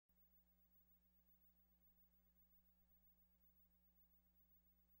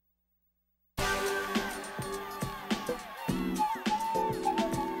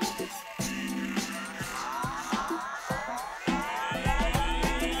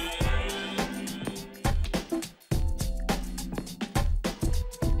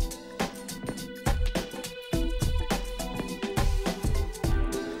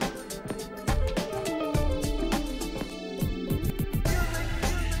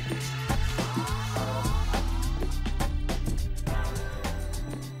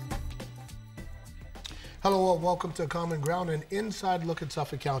Hello and welcome to Common Ground, an inside look at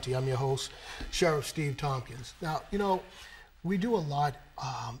Suffolk County. I'm your host, Sheriff Steve Tompkins. Now, you know, we do a lot,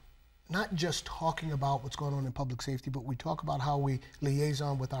 not just talking about what's going on in public safety, but we talk about how we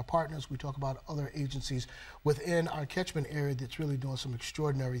liaison with our partners. We talk about other agencies within our catchment area that's really doing some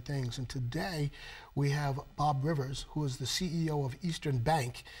extraordinary things. And today we have Bob Rivers, who is the CEO of Eastern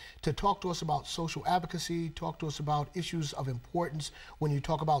Bank, to talk to us about social advocacy, talk to us about issues of importance when you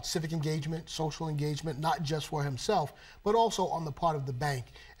talk about civic engagement, social engagement, not just for himself, but also on the part of the bank.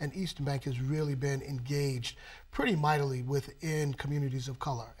 And Eastern Bank has really been engaged pretty mightily within communities of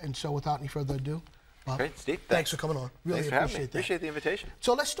color. And so without any further ado, Bob, great, Steve. Thanks for coming on. Really appreciate that. Appreciate the invitation.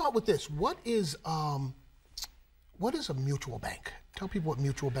 So let's start with this. What is a mutual bank? Tell people what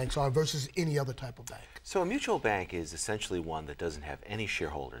mutual banks are versus any other type of bank. So a mutual bank is essentially one that doesn't have any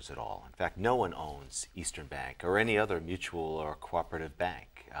shareholders at all. In fact, no one owns Eastern Bank or any other mutual or cooperative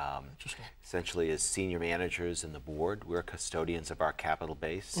bank. Essentially, as senior managers in the board, we're custodians of our capital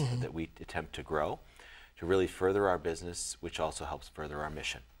base that we attempt to grow to really further our business, which also helps further our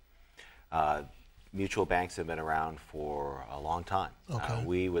mission. Mutual banks have been around for a long time. Okay.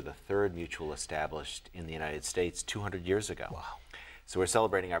 We were the third mutual established in the United States 200 years ago. Wow. So we're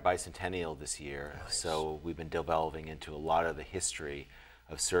celebrating our bicentennial this year. Nice. So we've been delving into a lot of the history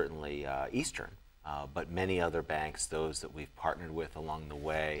of certainly Eastern, but many other banks, those that we've partnered with along the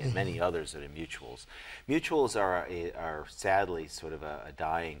way, and many others that are mutuals. Mutuals are sadly sort of a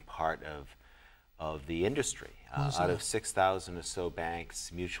dying part of the industry. Out of 6,000 or so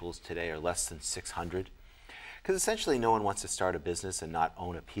banks, mutuals today are less than 600. Because essentially no one wants to start a business and not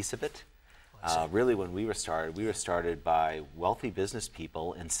own a piece of it. Really, when we were started by wealthy business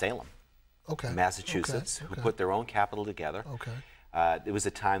people in Salem, Massachusetts, who put their own capital together. It was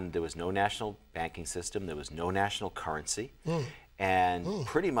a time there was no national banking system, there was no national currency, and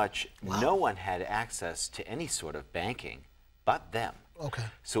pretty much no one had access to any sort of banking but them.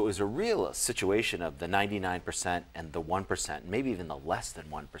 So it was a real situation of the 99% and the 1%, maybe even the less than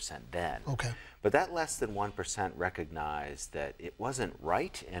 1% then. But that less than 1% recognized that it wasn't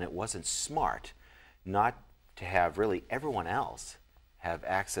right and it wasn't smart not to have really everyone else have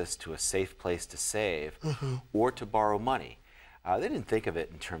access to a safe place to save or to borrow money. They didn't think of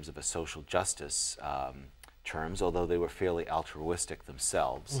it in terms of a social justice terms, although they were fairly altruistic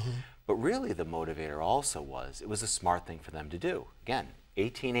themselves. But really the motivator also was, it was a smart thing for them to do. Again,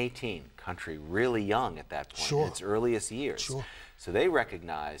 1818, country really young at that point, in its earliest years. So they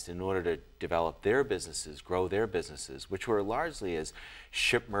recognized in order to develop their businesses, grow their businesses, which were largely as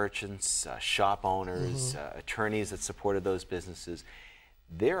ship merchants, shop owners, attorneys that supported those businesses,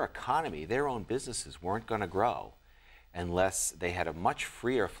 their economy, their own businesses weren't going to grow unless they had a much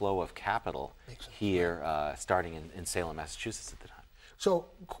freer flow of capital here, starting in Salem, Massachusetts at the time. So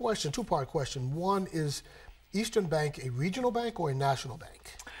question, two-part question. One, is Eastern Bank a regional bank or a national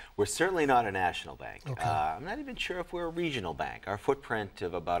bank? We're certainly not a national bank. I'm not even sure if we're a regional bank. Our footprint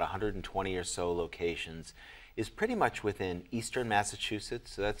of about 120 or so locations is pretty much within Eastern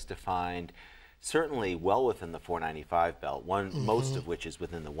Massachusetts. So that's defined certainly well within the 495 belt, most of which is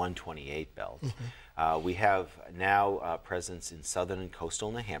within the 128 belt. We have now presence in southern and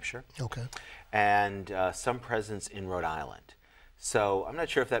coastal New Hampshire, and some presence in Rhode Island. So I'm not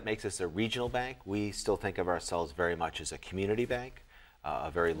sure if that makes us a regional bank. We still think of ourselves very much as a community bank, a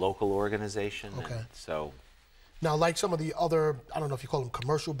very local organization. And so, now, like some of the other, I don't know if you call them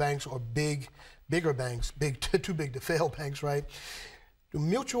commercial banks or bigger banks, too big to fail banks, right? Do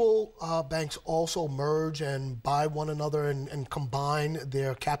mutual banks also merge and buy one another and combine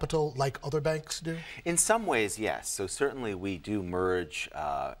their capital like other banks do? In some ways, yes. So certainly we do merge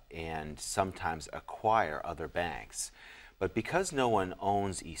and sometimes acquire other banks. But because no one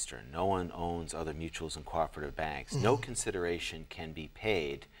owns Eastern, no one owns other mutuals and cooperative banks, no consideration can be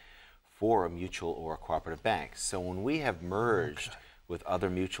paid for a mutual or a cooperative bank. So when we have merged with other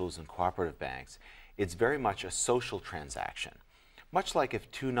mutuals and cooperative banks, it's very much a social transaction, much like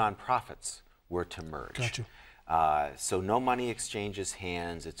if two nonprofits were to merge. So no money exchanges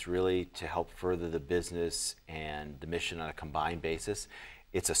hands. It's really to help further the business and the mission on a combined basis.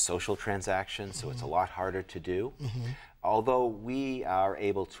 It's a social transaction, so it's a lot harder to do. Although we are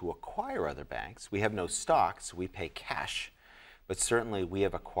able to acquire other banks, we have no stock, so we pay cash. But certainly we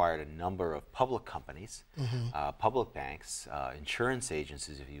have acquired a number of public companies, public banks, insurance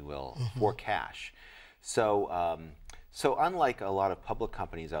agencies, if you will, for cash. So, so unlike a lot of public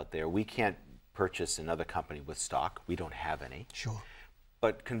companies out there, we can't purchase another company with stock. We don't have any.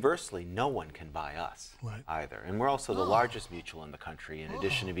 But conversely, no one can buy us either. And we're also the largest mutual in the country, in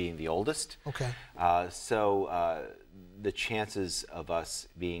addition to being the oldest. So the chances of us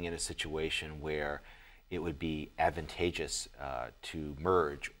being in a situation where it would be advantageous to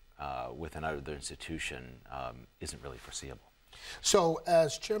merge with another institution isn't really foreseeable. So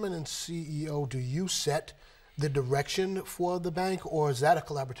as chairman and CEO, do you set the direction for the bank, or is that a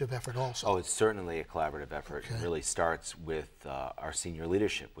collaborative effort also? Oh, it's certainly a collaborative effort. Okay. It really starts with our senior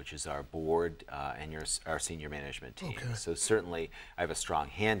leadership, which is our board and our senior management team. Okay. So certainly I have a strong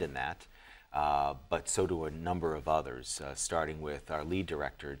hand in that, but so do a number of others, starting with our lead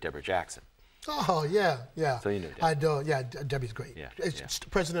director, Deborah Jackson. Oh, yeah, yeah. So you know Debbie. I do, yeah, Debbie's great. Yeah, It's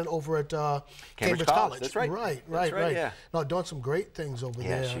president over at Cambridge College. That's right. Right, That's right, yeah. No, doing some great things over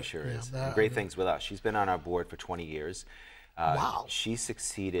there. Yeah, she sure is. Yeah, And great things with us. She's been on our board for 20 years. Wow. She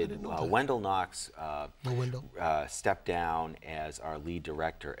succeeded know that. Wendell Knox Wendell. stepped down as our lead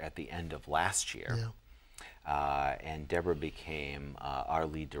director at the end of last year. Yeah. And Deborah became our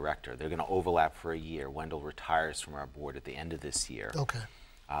lead director. They're going to overlap for a year. Wendell retires from our board at the end of this year. Okay.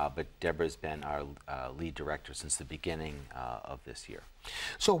 But Deborah's been our lead director since the beginning of this year.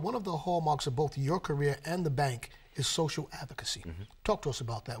 So one of the hallmarks of both your career and the bank is social advocacy. Mm-hmm. Talk to us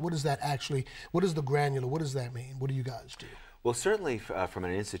about that. What is that actually? What is the granular? What does that mean? What do you guys do? Well, certainly from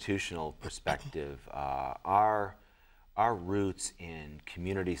an institutional perspective, our roots in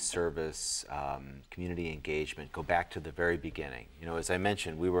community service, community engagement go back to the very beginning. You know, as I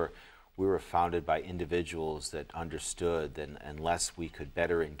mentioned, we were founded by individuals that understood that unless we could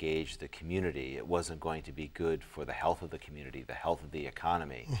better engage the community, it wasn't going to be good for the health of the community, the health of the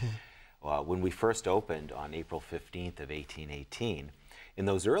economy. Mm-hmm. When we first opened on April 15th of 1818, in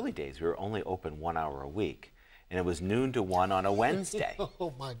those early days, we were only open 1 hour a week. And it was noon to 1 on a Wednesday.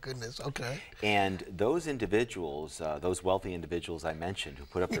 Oh my goodness, okay. And those individuals, those wealthy individuals I mentioned who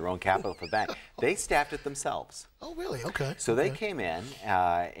put up their own capital for the bank, they staffed it themselves. Oh really, okay. So they came in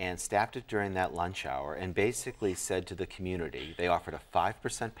and staffed it during that lunch hour and basically said to the community, they offered a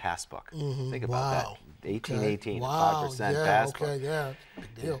 5% passbook. Think about that. 1818, wow. a 5% yeah, passbook. Okay, yeah,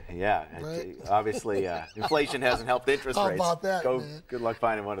 big deal. Yeah, Right. Obviously inflation hasn't helped interest How rates. about that, man? Good luck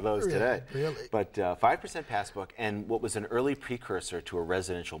finding one of those today. Really. But 5% passbook and what was an early precursor to a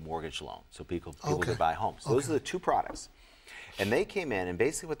residential mortgage loan, so people could buy homes. So those are the two products. And they came in and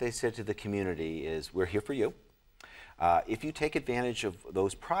basically what they said to the community is, we're here for you. If you take advantage of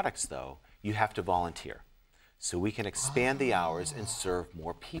those products though, you have to volunteer. So we can expand the hours and serve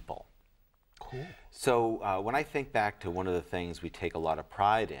more people. Cool. So when I think back to one of the things we take a lot of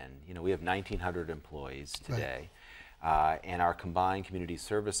pride in, you know, we have 1,900 employees today, and our combined community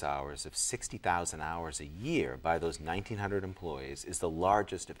service hours of 60,000 hours a year by those 1,900 employees is the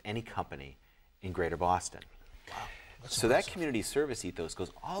largest of any company in Greater Boston. Wow. So that community service ethos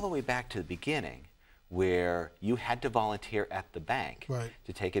goes all the way back to the beginning, where you had to volunteer at the bank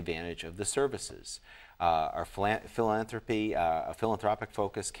to take advantage of the services. Our philanthropic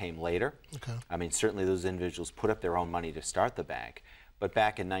focus came later. Okay. I mean, certainly those individuals put up their own money to start the bank. But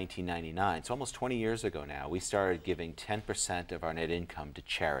back in 1999, so almost 20 years ago now, we started giving 10% of our net income to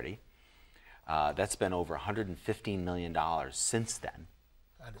charity. That's been over $115 million since then.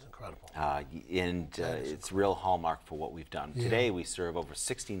 That is incredible. It's a real hallmark for what we've done. Today we serve over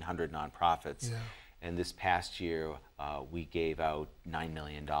 1,600 nonprofits. And this past year, we gave out $9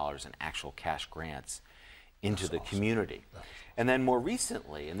 million in actual cash grants into the community. And then more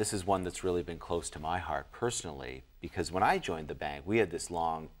recently, and this is one that's really been close to my heart personally, because when I joined the bank, we had this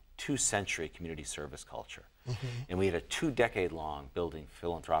long 2-century community service culture. And we had a 2-decade-long building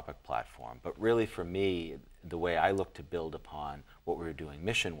philanthropic platform. But really for me, the way I look to build upon what we were doing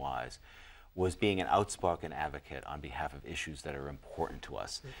mission-wise was being an outspoken advocate on behalf of issues that are important to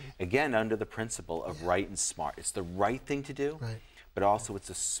us. Again, under the principle of right and smart. It's the right thing to do, but also it's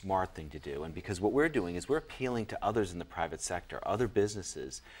a smart thing to do. And because what we're doing is we're appealing to others in the private sector, other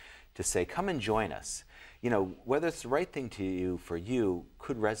businesses, to say, come and join us. You know, whether it's the right thing to you for you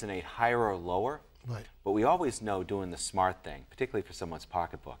could resonate higher or lower, but we always know doing the smart thing, particularly for someone's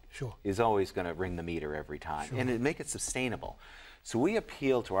pocketbook, is always going to ring the meter every time, and make it sustainable. So we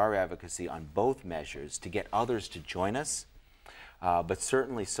appeal to our advocacy on both measures to get others to join us, but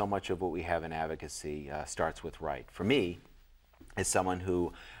certainly so much of what we have in advocacy starts with right. For me, as someone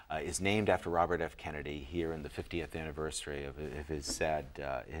who is named after Robert F. Kennedy here in the 50th anniversary of his sad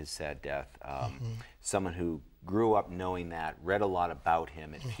death, someone who grew up knowing that, read a lot about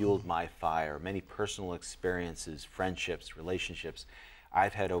him, it fueled my fire, many personal experiences, friendships, relationships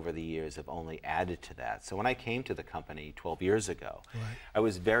I've had over the years have only added to that. So when I came to the company 12 years ago, Right. I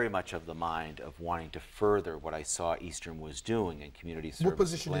was very much of the mind of wanting to further what I saw Eastern was doing in community service. What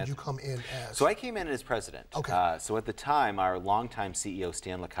position did you come in as? So I came in as president. Okay. So at the time, our longtime CEO,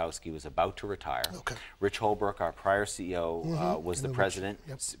 Stan Lukowski, was about to retire. Okay. Rich Holbrook, our prior CEO, was the president,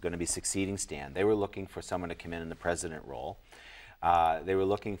 going to be succeeding Stan. They were looking for someone to come in the president role. They were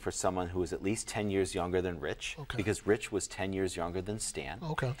looking for someone who was at least 10 years younger than Rich, because Rich was 10 years younger than Stan.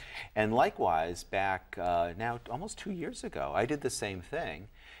 Okay. And likewise, back now almost 2 years ago, I did the same thing,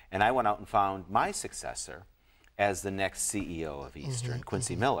 and I went out and found my successor as the next CEO of Eastern,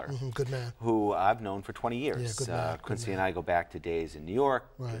 Quincy Miller, Good man. who I've known for 20 years. Yeah, good man, good Quincy man. and I go back to days in New York,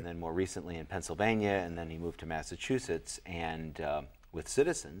 Right. and then more recently in Pennsylvania, and then he moved to Massachusetts and with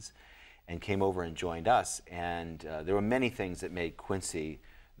Citizens, and came over and joined us. And there were many things that made Quincy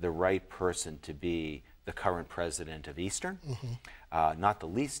the right person to be the current president of Eastern, not the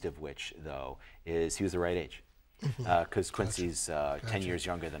least of which, though, is he was the right age. Because Quincy's 10 years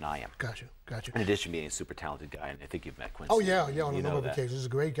younger than I am. Gotcha, gotcha. In addition to being a super talented guy, and I think you've met Quincy. Oh yeah, yeah, on a you know number of that. occasions. He's a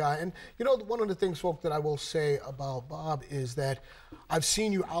great guy. And you know, one of the things, folk, that I will say about Bob is that I've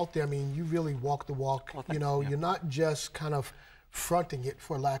seen you out there. I mean, you really walk the walk. Well, You thanks. know, Yeah. you're not just kind of fronting it,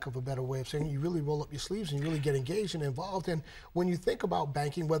 for lack of a better way of saying it. You really roll up your sleeves and you really get engaged and involved. And when you think about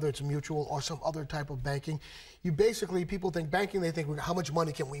banking, whether it's mutual or some other type of banking, you basically, people think banking, they think, how much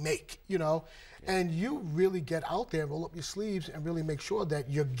money can we make, you know? And you really get out there and roll up your sleeves and really make sure that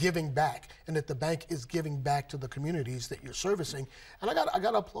you're giving back and that the bank is giving back to the communities that you're servicing. And I got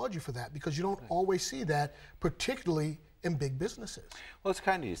to applaud you for that, because you don't always see that, particularly in big businesses. Well, it's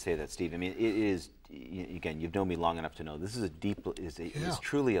kind of you to say that, Steve. I mean, it is, again, you've known me long enough to know this is is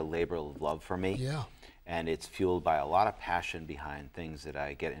truly a labor of love for me. Yeah. And it's fueled by a lot of passion behind things that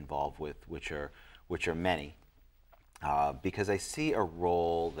I get involved with, which are many. Because I see a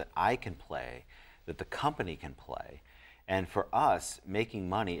role that I can play, that the company can play. And for us, making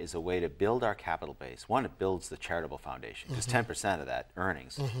money is a way to build our capital base. One, it builds the charitable foundation, because 10% of that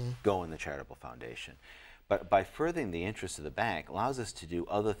earnings go in the charitable foundation. But by furthering the interests of the bank, allows us to do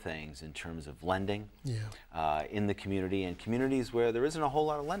other things in terms of lending in the community, and communities where there isn't a whole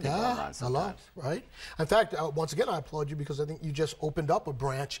lot of lending going on sometimes. Right? In fact, once again, I applaud you, because I think you just opened up a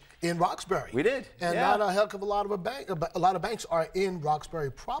branch in Roxbury. We did, And yeah. not a heck of a lot of a lot of banks are in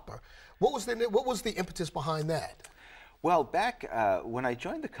Roxbury proper. What was the impetus behind that? Well, back when I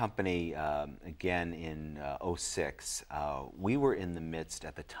joined the company again in '06, we were in the midst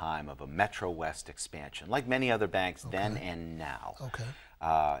at the time of a Metro West expansion, like many other banks then and now.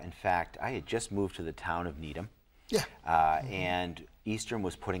 Okay. In fact, I had just moved to the town of Needham, Yeah. and Eastern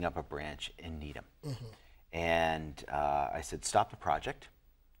was putting up a branch in Needham. And I said, stop the project,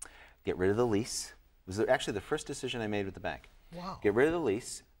 get rid of the lease. It was actually the first decision I made with the bank. Wow. Get rid of the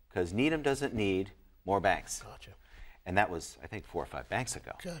lease, because Needham doesn't need more banks. Gotcha. And that was, I think, 4 or 5 banks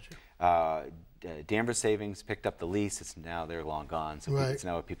ago. Gotcha. Danvers Savings picked up the lease. It's now, they're long gone, so Right. it's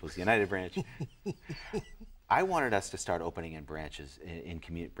now a People's United branch. I wanted us to start opening in branches in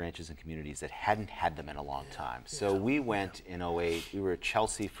communities that hadn't had them in a long time. So we went in '08. We were at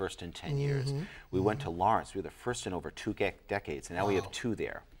Chelsea first in 10 years. We went to Lawrence. We were the first in over 2 decades, and now we have 2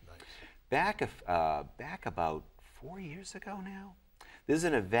 there. Back about 4 years ago now, there's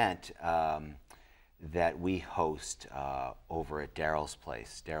an event that we host over at Daryl's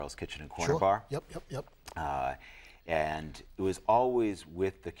place, Daryl's Kitchen and Corner Bar. Yep. And it was always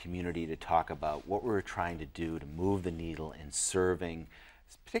with the community to talk about what we were trying to do to move the needle in serving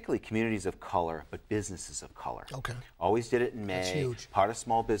particularly communities of color, but businesses of color. Okay. Always did it in May, That's huge. part of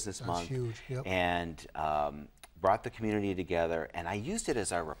Small Business Month. Huge, yep. And brought the community together, and I used it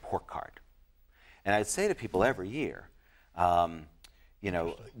as our report card. And I'd say to people every year, you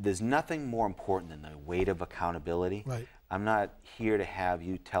know, there's nothing more important than the weight of accountability. Right. I'm not here to have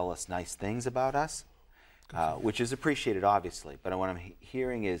you tell us nice things about us, which is appreciated, obviously. But what I'm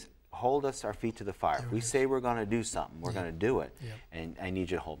hearing is, hold us our feet to the fire. If we say we're going to do something, we're going to do it. And I need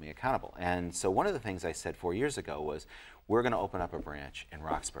you to hold me accountable. And so one of the things I said 4 years ago was, we're going to open up a branch in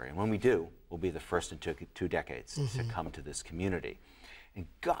Roxbury. And when we do, we'll be the first in 2 decades to come to this community. And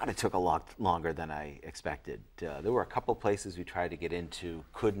God, it took a lot longer than I expected. There were a couple places we tried to get into,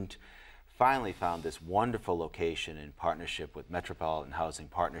 couldn't. Finally found this wonderful location in partnership with Metropolitan Housing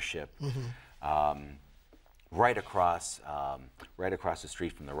Partnership, right across the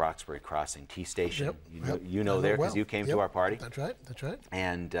street from the Roxbury Crossing T Station. You know there because you came to our party. That's right. That's right.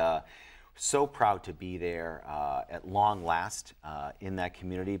 And so proud to be there at long last in that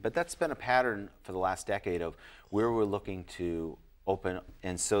community. But that's been a pattern for the last decade of where we're looking to open.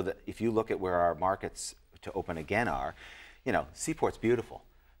 And so that if you look at where our markets to open again are, you know, Seaport's beautiful,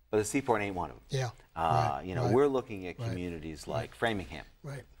 but the Seaport ain't one of them. Yeah. You know, we're looking at communities like Framingham,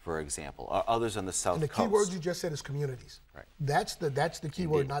 for example, or others on the South And the Coast. key word you just said is communities. Right. That's the key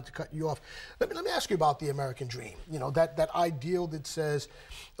word, not to cut you off. Let me ask you about the American dream. You know, that ideal that says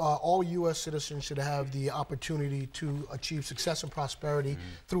all U.S. citizens should have the opportunity to achieve success and prosperity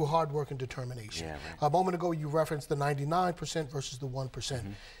through hard work and determination. Yeah, right. A moment ago, you referenced the 99% versus the 1%.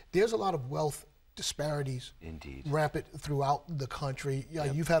 There's a lot of wealth disparities Indeed. rampant throughout the country.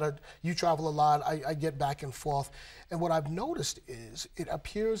 You travel a lot. I get back and forth, and what I've noticed is it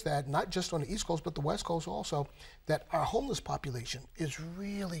appears that not just on the East Coast but the West Coast also, that our homeless population is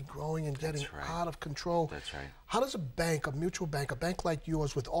really growing and getting out of control. That's right. How does a bank, a mutual bank, a bank like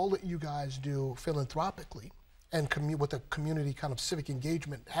yours, with all that you guys do philanthropically and with a community kind of civic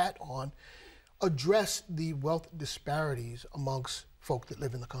engagement hat on, address the wealth disparities amongst folk that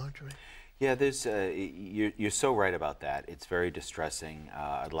live in the country? Yeah, there's, you're so right about that. It's very distressing.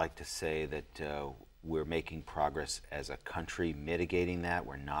 I'd like to say that we're making progress as a country mitigating that.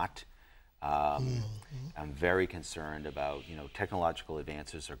 We're not. I'm very concerned about, you know, technological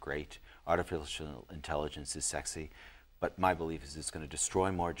advances are great. Artificial intelligence is sexy. But my belief is it's going to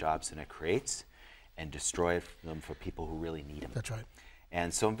destroy more jobs than it creates and destroy them for people who really need them. That's right.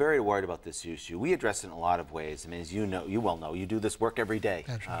 And so I'm very worried about this issue. We address it in a lot of ways. I mean, as you know, you well know, you do this work every day.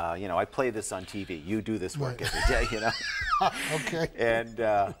 That's right. You know, I play this on TV. You do this work every day, you know. Okay.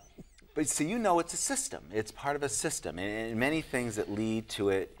 And, but so you know it's a system. It's part of a system. And many things that lead to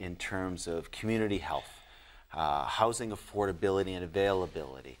it in terms of community health, housing affordability and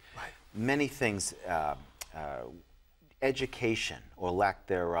availability. Right. Many things, education or lack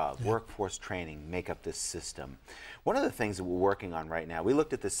thereof, workforce training make up this system. One of the things that we're working on right now, we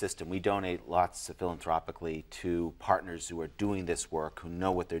looked at this system. We donate lots philanthropically to partners who are doing this work, who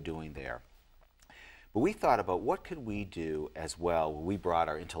know what they're doing there. But we thought about what could we do as well. We brought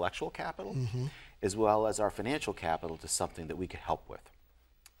our intellectual capital as well as our financial capital to something that we could help with.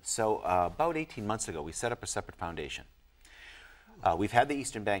 So about 18 months ago, we set up a separate foundation. We've had the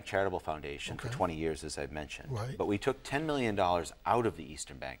Eastern Bank Charitable Foundation for 20 years, as I've mentioned. Right. But we took $10 million out of the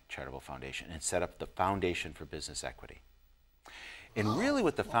Eastern Bank Charitable Foundation and set up the Foundation for Business Equity. And really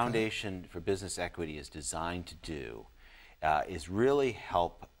what the Foundation for Business Equity is designed to do is really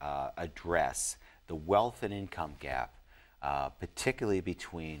help address the wealth and income gap, particularly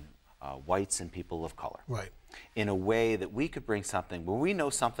between whites and people of color. Right. In a way that we could bring something where we know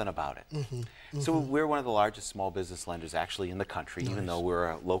something about it. So we're one of the largest small business lenders actually in the country, even though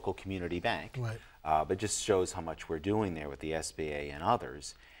we're a local community bank. Right. But just shows how much we're doing there with the SBA and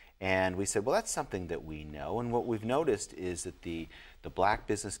others. And we said, well, that's something that we know. And what we've noticed is that the black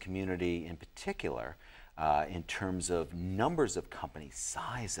business community in particular, in terms of numbers of companies,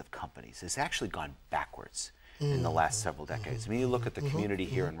 size of companies, has actually gone backwards in the last several decades. I mean, you look at the community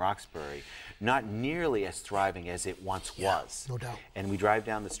here in Roxbury, not nearly as thriving as it once was. No doubt. And we drive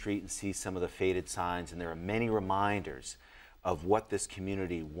down the street and see some of the faded signs, and there are many reminders of what this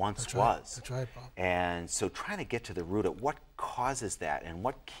community once was. That's right, Bob. And so trying to get to the root of what causes that and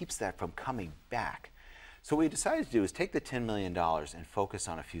what keeps that from coming back. So what we decided to do is take the $10 million and focus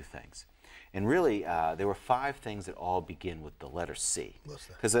on a few things. And really, there were 5 things that all begin with the letter C.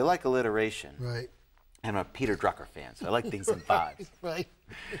 Because I like alliteration. Right. I'm a Peter Drucker fan, so I like things in 5s. Right.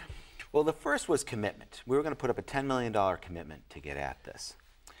 Well, the first was commitment. We were going to put up a $10 million commitment to get at this.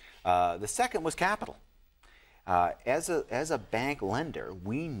 The second was capital. As a bank lender,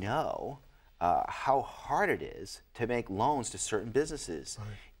 we know how hard it is to make loans to certain businesses,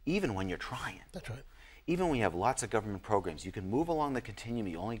 even when you're trying. That's right. Even when you have lots of government programs, you can move along the continuum,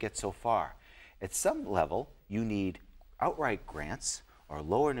 you only get so far. At some level, you need outright grants or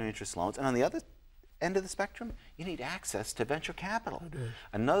lower no interest loans, and on the other end of the spectrum, you need access to venture capital.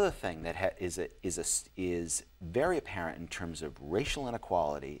 Another thing that is very apparent in terms of racial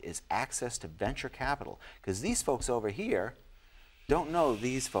inequality is access to venture capital, because these folks over here don't know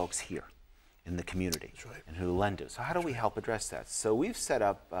these folks here in the community and who lend to. So how do we help address that? So we've set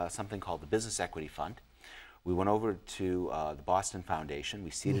up something called the Business Equity Fund. We went over to the Boston Foundation. We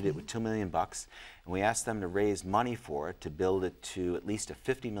seeded it with $2 million, and we asked them to raise money for it to build it to at least a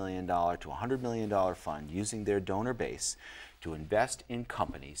 $50 million to $100 million fund using their donor base to invest in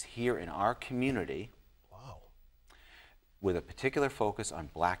companies here in our community. With a particular focus on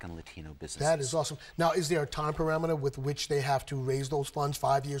Black and Latino businesses. That is awesome. Now, is there a time parameter with which they have to raise those funds?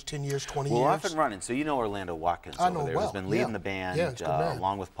 5 years, 10 years, 20 years? We're off and running. So you know Orlando Watkins over there has been leading the band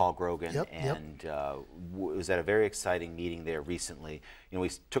along with Paul Grogan, and was at a very exciting meeting there recently. You know,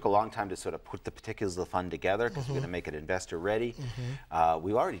 we took a long time to sort of put the particulars of the fund together because we're going to make it investor ready.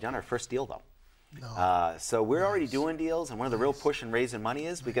 We've already done our first deal though. No. So we're already doing deals, and one of the real push and raising money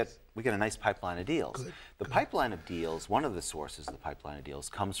is we get a nice pipeline of deals. The pipeline of deals, one of the sources of the pipeline of deals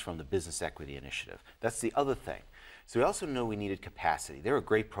comes from the Business Equity Initiative. That's the other thing. So we also know we needed capacity. There are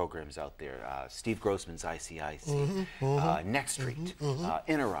great programs out there. Steve Grossman's ICIC, Next Street,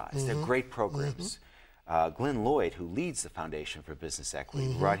 Interrise. They're great programs. Glenn Lloyd, who leads the Foundation for Business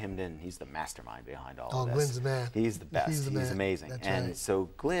Equity, brought him in. He's the mastermind behind all of this. Glenn's the man. He's the best. He's amazing. That's and right. so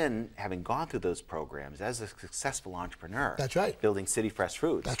Glenn, having gone through those programs as a successful entrepreneur, that's right, building City Fresh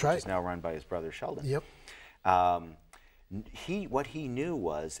Foods, that's which right, is now run by his brother Sheldon. Yep. What he knew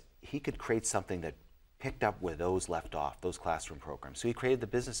was he could create something that picked up where those left off, those classroom programs. So he created the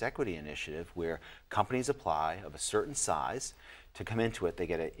Business Equity Initiative, where companies apply of a certain size. To come into it, they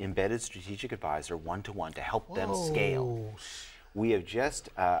get an embedded strategic advisor, one-to-one, to help them scale. We have just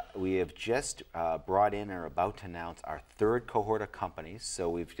brought in and are about to announce our third cohort of companies. So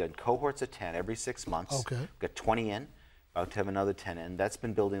we've done cohorts of 10 every 6 months. Okay. We've got 20 in, about to have another 10 in. That's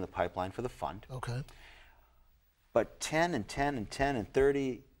been building the pipeline for the fund. Okay. But 10 and 10 and 10 and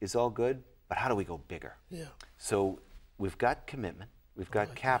 30 is all good, but how do we go bigger? Yeah. So we've got commitment, we've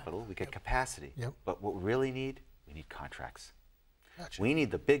got capital, we've got capacity, but what we really need, we need contracts. Gotcha. We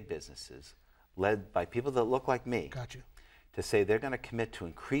need the big businesses, led by people that look like me, Gotcha. to say they're going to commit to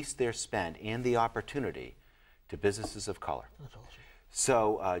increase their spend and the opportunity to businesses of color. That's awesome.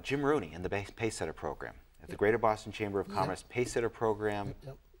 So Jim Rooney in the Pacesetter program, at the Greater Boston Chamber of Commerce Pacesetter program,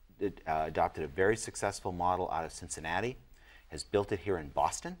 adopted a very successful model out of Cincinnati, has built it here in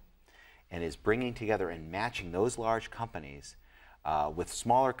Boston, and is bringing together and matching those large companies with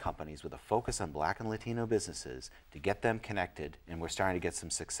smaller companies with a focus on Black and Latino businesses to get them connected, and we're starting to get some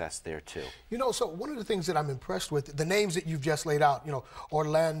success there too. You know, so one of the things that I'm impressed with, the names that you've just laid out, you know,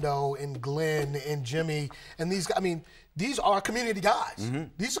 Orlando and Glenn and Jimmy, and these, I mean, these are community guys.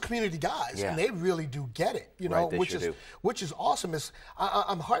 These are community guys, and they really do get it, you know, which is awesome.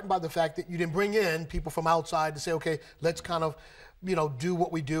 I'm heartened by the fact that you didn't bring in people from outside to say, okay, let's kind of, you know, do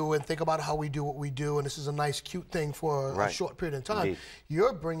what we do and think about how we do what we do, and this is a nice, cute thing for a short period of time.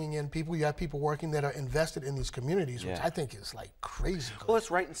 You're bringing in people, you have people working that are invested in these communities, which I think is like crazy good. Well,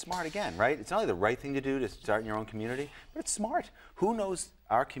 it's right and smart again, right? It's not only the right thing to do to start in your own community, but it's smart. Who knows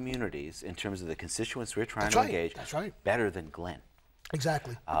our communities in terms of the constituents we're trying to engage better than Glenn?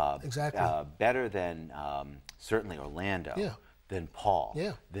 Exactly. Exactly. Better than certainly Orlando, than Paul,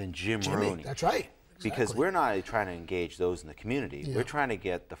 than Jim Rooney. That's right. Because we're not trying to engage those in the community. We're trying to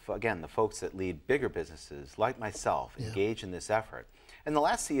get, the folks that lead bigger businesses, like myself, engaged in this effort. And the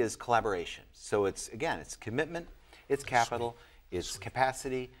last C is collaboration. So it's, again, it's commitment, it's capital, it's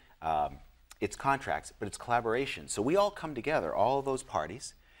capacity, it's contracts, but it's collaboration. So we all come together, all of those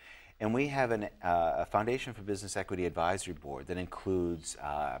parties, and we have a Foundation for Business Equity Advisory Board that includes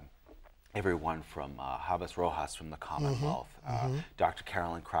everyone from Havas Rojas from the Commonwealth, Dr.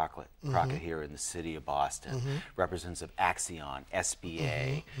 Carolyn Crockett here in the city of Boston, representatives of Axion,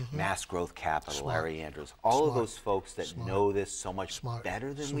 SBA, Mass Growth Capital, Larry Andrews, all of those folks that know this so much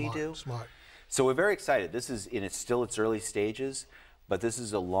better than we do. So we're very excited. This is it's still its early stages, but this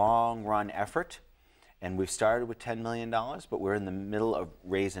is a long run effort. And we've started with $10 million, but we're in the middle of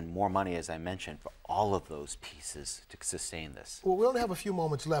raising more money, as I mentioned, for all of those pieces to sustain this. Well, we only have a few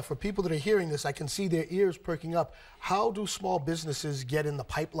moments left. For people that are hearing this, I can see their ears perking up. How do small businesses get in the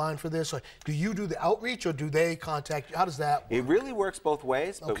pipeline for this? Or do you do the outreach, or do they contact you? How does that work? It really works both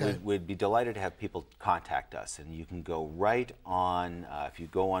ways, but we'd be delighted to have people contact us. And you can go right on, if you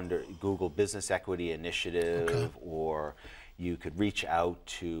go under Google Business Equity Initiative, or you could reach out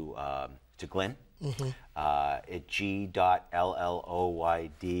to Glenn. At g.lloyd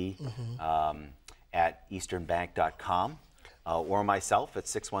at easternbank.com, or myself at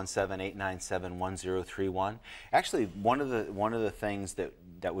 617-897-1031. Actually, one of the things that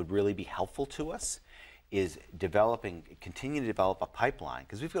would really be helpful to us is continue to develop a pipeline,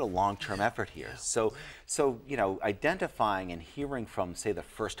 because we've got a long-term effort here. So you know, identifying and hearing from, say, the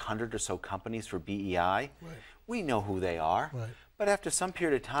first 100 or so companies for BEI, we know who they are. But after some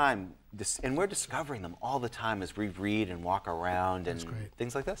period of time, and we're discovering them all the time as we read and walk around and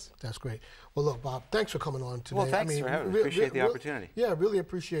things like this. That's great. Well, look, Bob, thanks for coming on today. Well, thanks for having me. Appreciate the opportunity. Yeah, really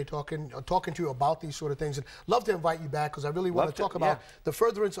appreciate talking to you about these sort of things, and love to invite you back, because I really want to talk about the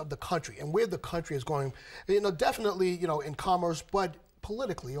furtherance of the country and where the country is going. You know, definitely, you know, in commerce, but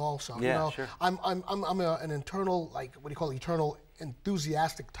politically also. Yeah, you know, sure. I'm an internal, like, what do you call it, eternal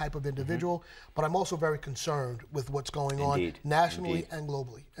enthusiastic type of individual, but I'm also very concerned with what's going Indeed. on nationally Indeed. and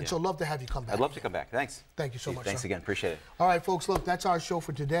globally. And so love to have you come back. I'd love to come back. Thanks. Thank you so Steve, much, Thanks sir. again. Appreciate it. All right, folks, look, that's our show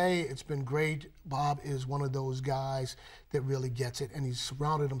for today. It's been great. Bob is one of those guys that really gets it, and he's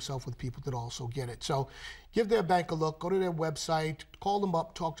surrounded himself with people that also get it. So give their bank a look, go to their website, call them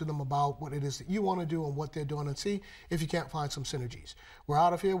up, talk to them about what it is that you want to do and what they're doing, and see if you can't find some synergies. We're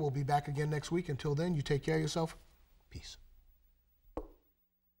out of here. We'll be back again next week. Until then, you take care of yourself. Peace.